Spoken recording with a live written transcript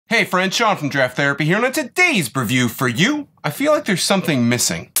Hey friends, Sean from Draft Therapy here, and on today's review for you, I feel like there's something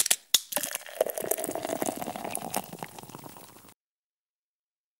missing.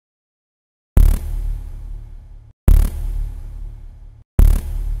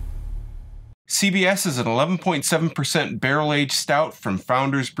 CBS is an 11.7% barrel-aged stout from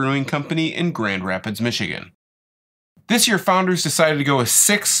Founders Brewing Company in Grand Rapids, Michigan. This year, Founders decided to go with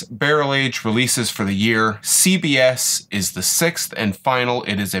 6 barrel-aged releases for the year. CBS is the 6th and final.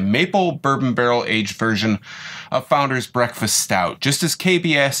 It is a Maple Bourbon Barrel-aged version of Founders Breakfast Stout, just as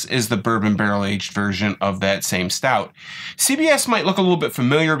KBS is the Bourbon Barrel-aged version of that same stout. CBS might look a little bit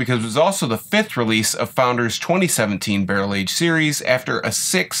familiar because it was also the 5th release of Founders' 2017 barrel-aged series after a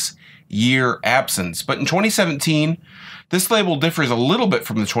 6-year absence. But in 2017, this label differs a little bit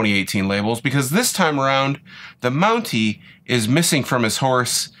from the 2018 labels because this time around, the Mountie is missing from his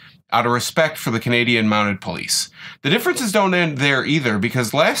horse out of respect for the Canadian Mounted Police. The differences don't end there either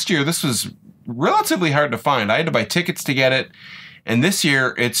because last year this was relatively hard to find. I had to buy tickets to get it, and this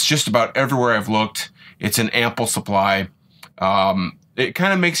year it's just about everywhere I've looked. It's an ample supply. It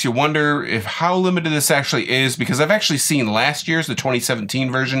kind of makes you wonder how limited this actually is because I've actually seen last year's, the 2017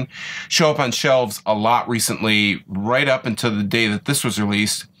 version, show up on shelves a lot recently, right up until the day that this was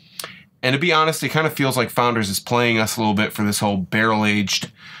released. And to be honest, it kind of feels like Founders is playing us a little bit for this whole barrel-aged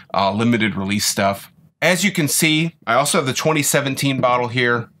limited release stuff. As you can see, I also have the 2017 bottle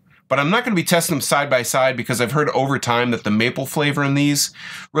here, but I'm not going to be testing them side by side because I've heard over time that the maple flavor in these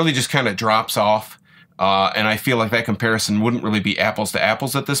really just kind of drops off. And I feel like that comparison wouldn't really be apples to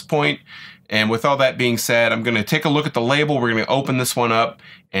apples at this point. And with all that being said, I'm going to take a look at the label. We're going to open this one up,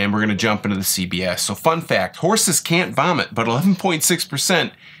 and we're going to jump into the CBS. So fun fact, horses can't vomit, but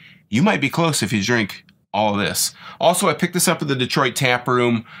 11.6%, you might be close if you drink all of this. Also, I picked this up at the Detroit Tap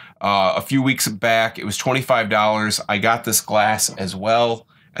Room a few weeks back. It was $25. I got this glass as well.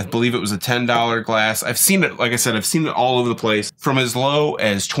 I believe it was a $10 glass. I've seen it, like I said, I've seen it all over the place. From as low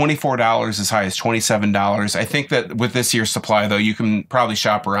as $24, as high as $27. I think that with this year's supply, though, you can probably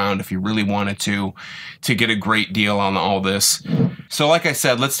shop around if you really wanted to get a great deal on all this. So like I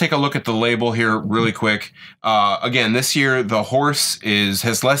said, let's take a look at the label here really quick. Again, this year, the horse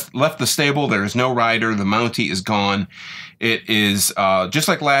has left the stable. There is no rider. The Mountie is gone. It is, just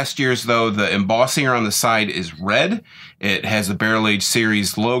like last year's, though, the embossing on the side is red. It has a barrel-aged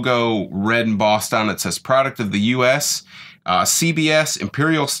series logo, red embossed on it. It says product of the U.S. CBS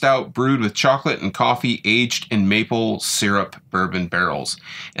Imperial Stout brewed with chocolate and coffee aged in maple syrup bourbon barrels.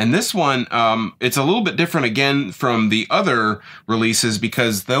 And this one, it's a little bit different again from the other releases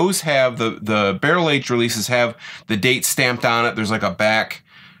because those have, the barrel-aged releases have the date stamped on it. There's like a back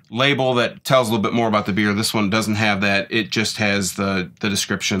label that tells a little bit more about the beer. This one doesn't have that. It just has the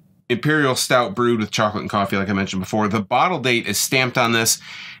description. Imperial Stout brewed with chocolate and coffee, like I mentioned before. The bottle date is stamped on this.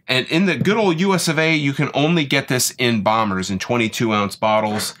 And in the good old US of A, you can only get this in bombers, in 22-ounce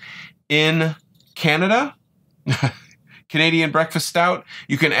bottles. In Canada, Canadian Breakfast Stout,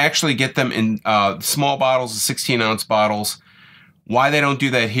 you can actually get them in small bottles, 16-ounce bottles. Why they don't do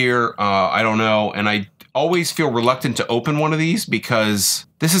that here, I don't know. And I always feel reluctant to open one of these because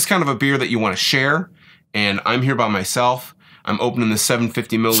this is kind of a beer that you want to share, and I'm here by myself. I'm opening the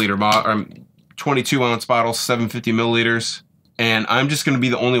 750 milliliter bottle, 22-ounce bottle, 750 milliliters, and I'm just going to be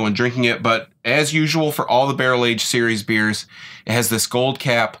the only one drinking it. But as usual for all the barrel-aged series beers, it has this gold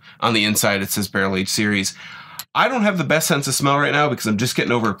cap on the inside. It says barrel-aged series. I don't have the best sense of smell right now because I'm just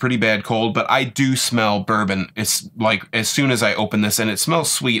getting over a pretty bad cold, but I do smell bourbon. It's like as soon as I open this, and it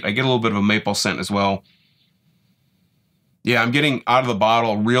smells sweet. I get a little bit of a maple scent as well. Yeah, I'm getting out of the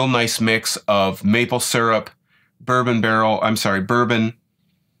bottle a real nice mix of maple syrup, bourbon.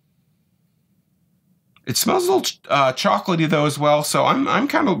 It smells a little chocolatey though as well, so I'm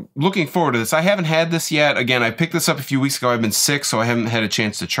kind of looking forward to this. I haven't had this yet. Again, I picked this up a few weeks ago. I've been sick, so I haven't had a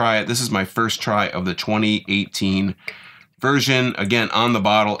chance to try it. This is my first try of the 2018 version. Again, on the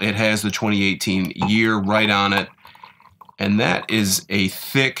bottle, it has the 2018 year right on it, and that is a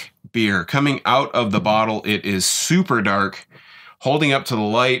thick beer. Coming out of the bottle, it is super dark. Holding up to the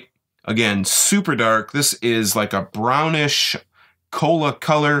light, again, super dark. This is like a brownish cola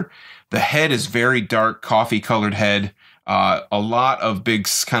color. The head is very dark, coffee-colored head. A lot of big,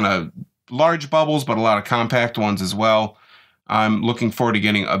 kind of large bubbles, but a lot of compact ones as well. I'm looking forward to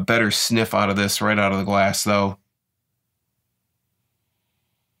getting a better sniff out of this right out of the glass, though.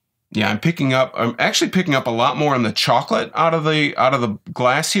 Yeah, I'm actually picking up a lot more on the chocolate out of the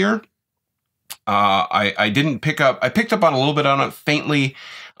glass here. I picked up on a little bit on it faintly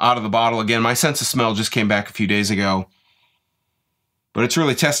out of the bottle. Again, my sense of smell just came back a few days ago. But it's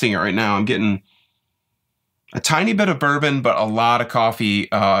really testing it right now. I'm getting a tiny bit of bourbon, but a lot of coffee,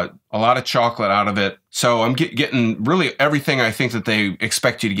 a lot of chocolate out of it. So I'm getting really everything I think that they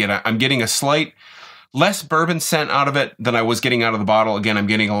expect you to get. I'm getting a slight less bourbon scent out of it than I was getting out of the bottle. Again, I'm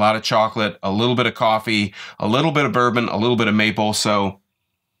getting a lot of chocolate, a little bit of coffee, a little bit of bourbon, a little bit of maple. So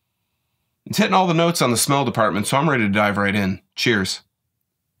it's hitting all the notes on the smell department. So I'm ready to dive right in. Cheers.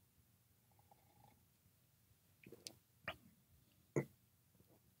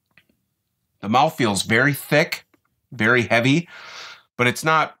 The mouth feels very thick, very heavy, but it's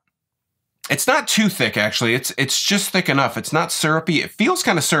not too thick, actually. It's just thick enough. It's not syrupy. It feels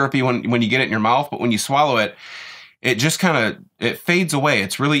kind of syrupy when you get it in your mouth, but when you swallow it, it just it fades away.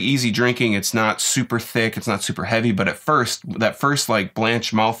 It's really easy drinking. It's not super thick. It's not super heavy, but at first, that first like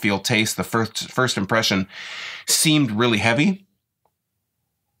blanched mouthfeel taste, the first impression seemed really heavy.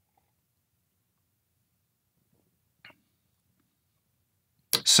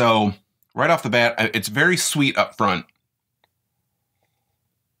 So right off the bat, it's very sweet up front.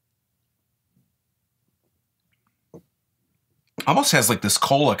 Almost has like this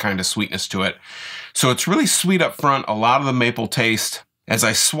cola kind of sweetness to it. So it's really sweet up front, a lot of the maple taste. As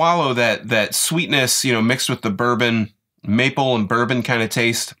I swallow that sweetness, mixed with the bourbon, maple and bourbon kind of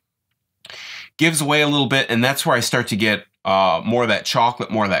taste, gives away a little bit, and that's where I start to get more of that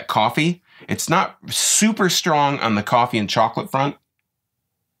chocolate, more of that coffee. It's not super strong on the coffee and chocolate front.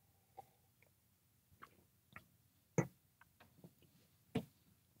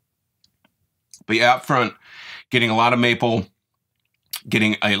 But yeah, up front, getting a lot of maple,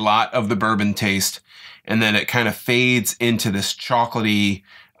 getting a lot of the bourbon taste, and then it kind of fades into this chocolatey,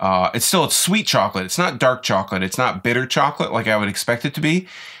 it's sweet chocolate. It's not dark chocolate. It's not bitter chocolate like I would expect it to be.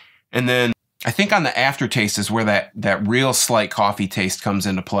 And then I think on the aftertaste is where that real slight coffee taste comes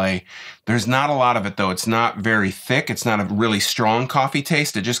into play. There's not a lot of it, though. It's not very thick. It's not a really strong coffee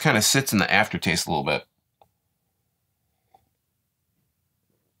taste. It just kind of sits in the aftertaste a little bit.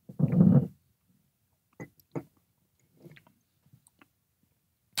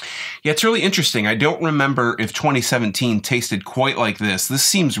 Yeah, it's really interesting. I don't remember if 2017 tasted quite like this. This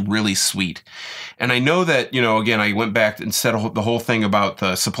seems really sweet. And I know that, again, I went back and said the whole thing about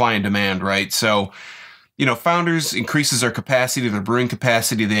the supply and demand, right? So, Founders increases their capacity, their brewing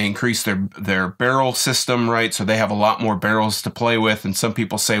capacity. They increase their barrel system, right? So they have a lot more barrels to play with. And some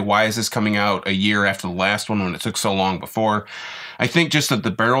people say, why is this coming out a year after the last one when it took so long before? I think just that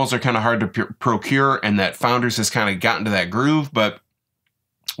the barrels are kind of hard to procure and that Founders has kind of gotten to that groove. But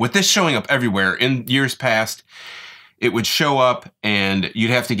with this showing up everywhere, in years past, it would show up and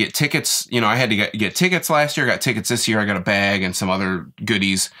you'd have to get tickets. I had to get tickets last year, got tickets this year, I got a bag and some other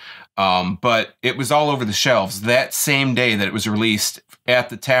goodies. But it was all over the shelves. That same day that it was released at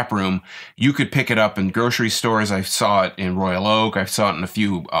the tap room, you could pick it up in grocery stores. I saw it in Royal Oak. I saw it in a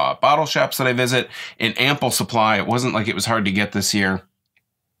few bottle shops that I visit in ample supply. It wasn't like it was hard to get this year.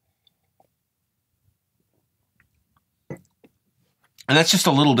 And that's just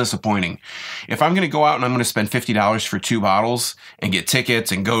a little disappointing. If I'm going to go out and I'm going to spend $50 for 2 bottles and get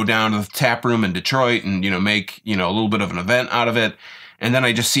tickets and go down to the tap room in Detroit and, make, a little bit of an event out of it, and then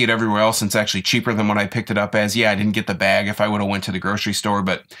I just see it everywhere else and it's actually cheaper than what I picked it up as. Yeah, I didn't get the bag if I would have went to the grocery store,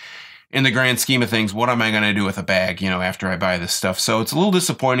 but in the grand scheme of things, what am I going to do with a bag, after I buy this stuff? So it's a little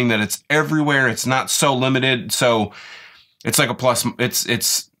disappointing that it's everywhere. It's not so limited. So it's like a plus.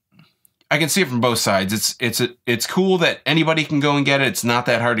 I can see it from both sides. It's cool that anybody can go and get it. It's not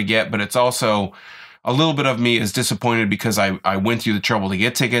that hard to get, but it's also a little bit of me is disappointed because I went through the trouble to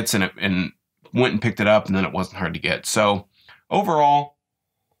get tickets and went and picked it up, and then it wasn't hard to get. So overall,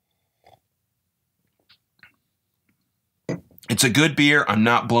 it's a good beer. I'm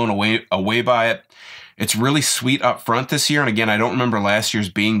not blown away by it. It's really sweet up front this year. And again, I don't remember last year's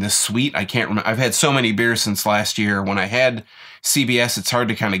being this sweet. I can't remember. I've had so many beers since last year. When I had CBS, it's hard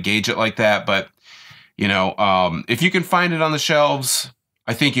to kind of gauge it like that. But, if you can find it on the shelves,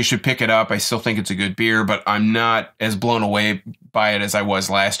 I think you should pick it up. I still think it's a good beer, but I'm not as blown away by it as I was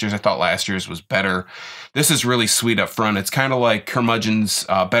last year's. I thought last year's was better. This is really sweet up front. It's kind of like Curmudgeon's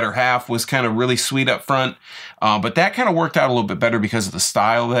Better Half was kind of really sweet up front. But that kind of worked out a little bit better because of the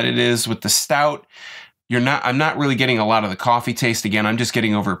style that it is. With the stout, I'm not really getting a lot of the coffee taste. Again, I'm just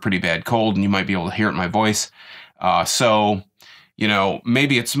getting over a pretty bad cold, and you might be able to hear it in my voice. So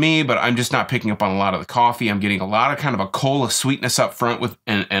maybe it's me, but I'm just not picking up on a lot of the coffee. I'm getting a lot of kind of a cola sweetness up front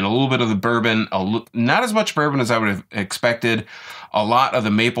and a little bit of the bourbon, not as much bourbon as I would have expected, a lot of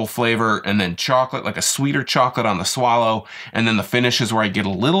the maple flavor, and then chocolate, like a sweeter chocolate on the swallow. And then the finish is where I get a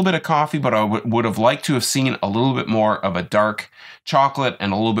little bit of coffee, but I would have liked to have seen a little bit more of a dark chocolate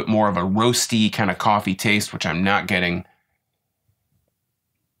and a little bit more of a roasty kind of coffee taste, which I'm not getting.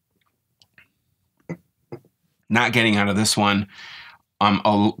 not getting out of this one. I'm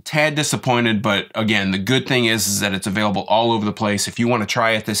a tad disappointed, but again, the good thing is that it's available all over the place. If you want to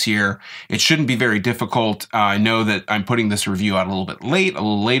try it this year, it shouldn't be very difficult. I know that I'm putting this review out a little bit late, a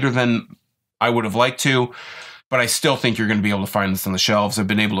little later than I would have liked to, but I still think you're going to be able to find this on the shelves. I've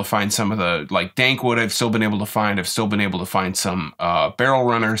been able to find some of the, like Dank Wood, I've still been able to find. I've still been able to find some barrel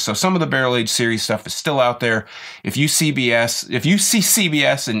runners. So some of the barrel age series stuff is still out there. If you see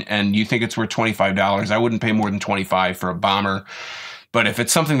CBS and you think it's worth $25, I wouldn't pay more than $25 for a bomber. But if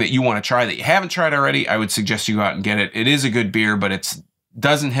it's something that you want to try that you haven't tried already, I would suggest you go out and get it. It is a good beer, but it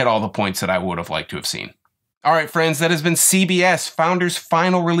doesn't hit all the points that I would have liked to have seen. All right, friends, that has been CBS, Founders'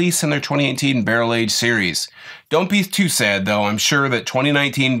 final release in their 2018 Barrel Age series. Don't be too sad, though. I'm sure that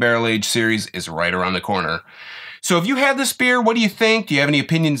 2019 Barrel Age series is right around the corner. So if you had this beer, what do you think? Do you have any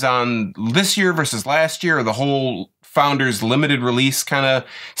opinions on this year versus last year, or the whole Founders limited release kind of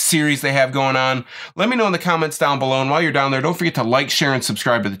series they have going on? Let me know in the comments down below. And while you're down there, don't forget to like, share, and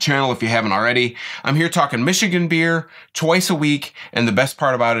subscribe to the channel if you haven't already. I'm here talking Michigan beer twice a week, and the best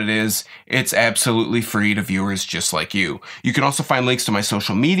part about it is it's absolutely free to viewers just like you. You can also find links to my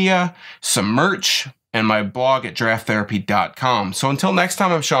social media, some merch, and my blog at drafttherapy.com. So until next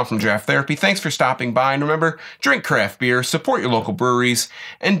time, I'm Sean from Draft Therapy. Thanks for stopping by, and remember, drink craft beer, support your local breweries,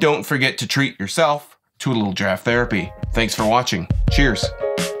 and don't forget to treat yourself to a little draft therapy. Thanks for watching. Cheers.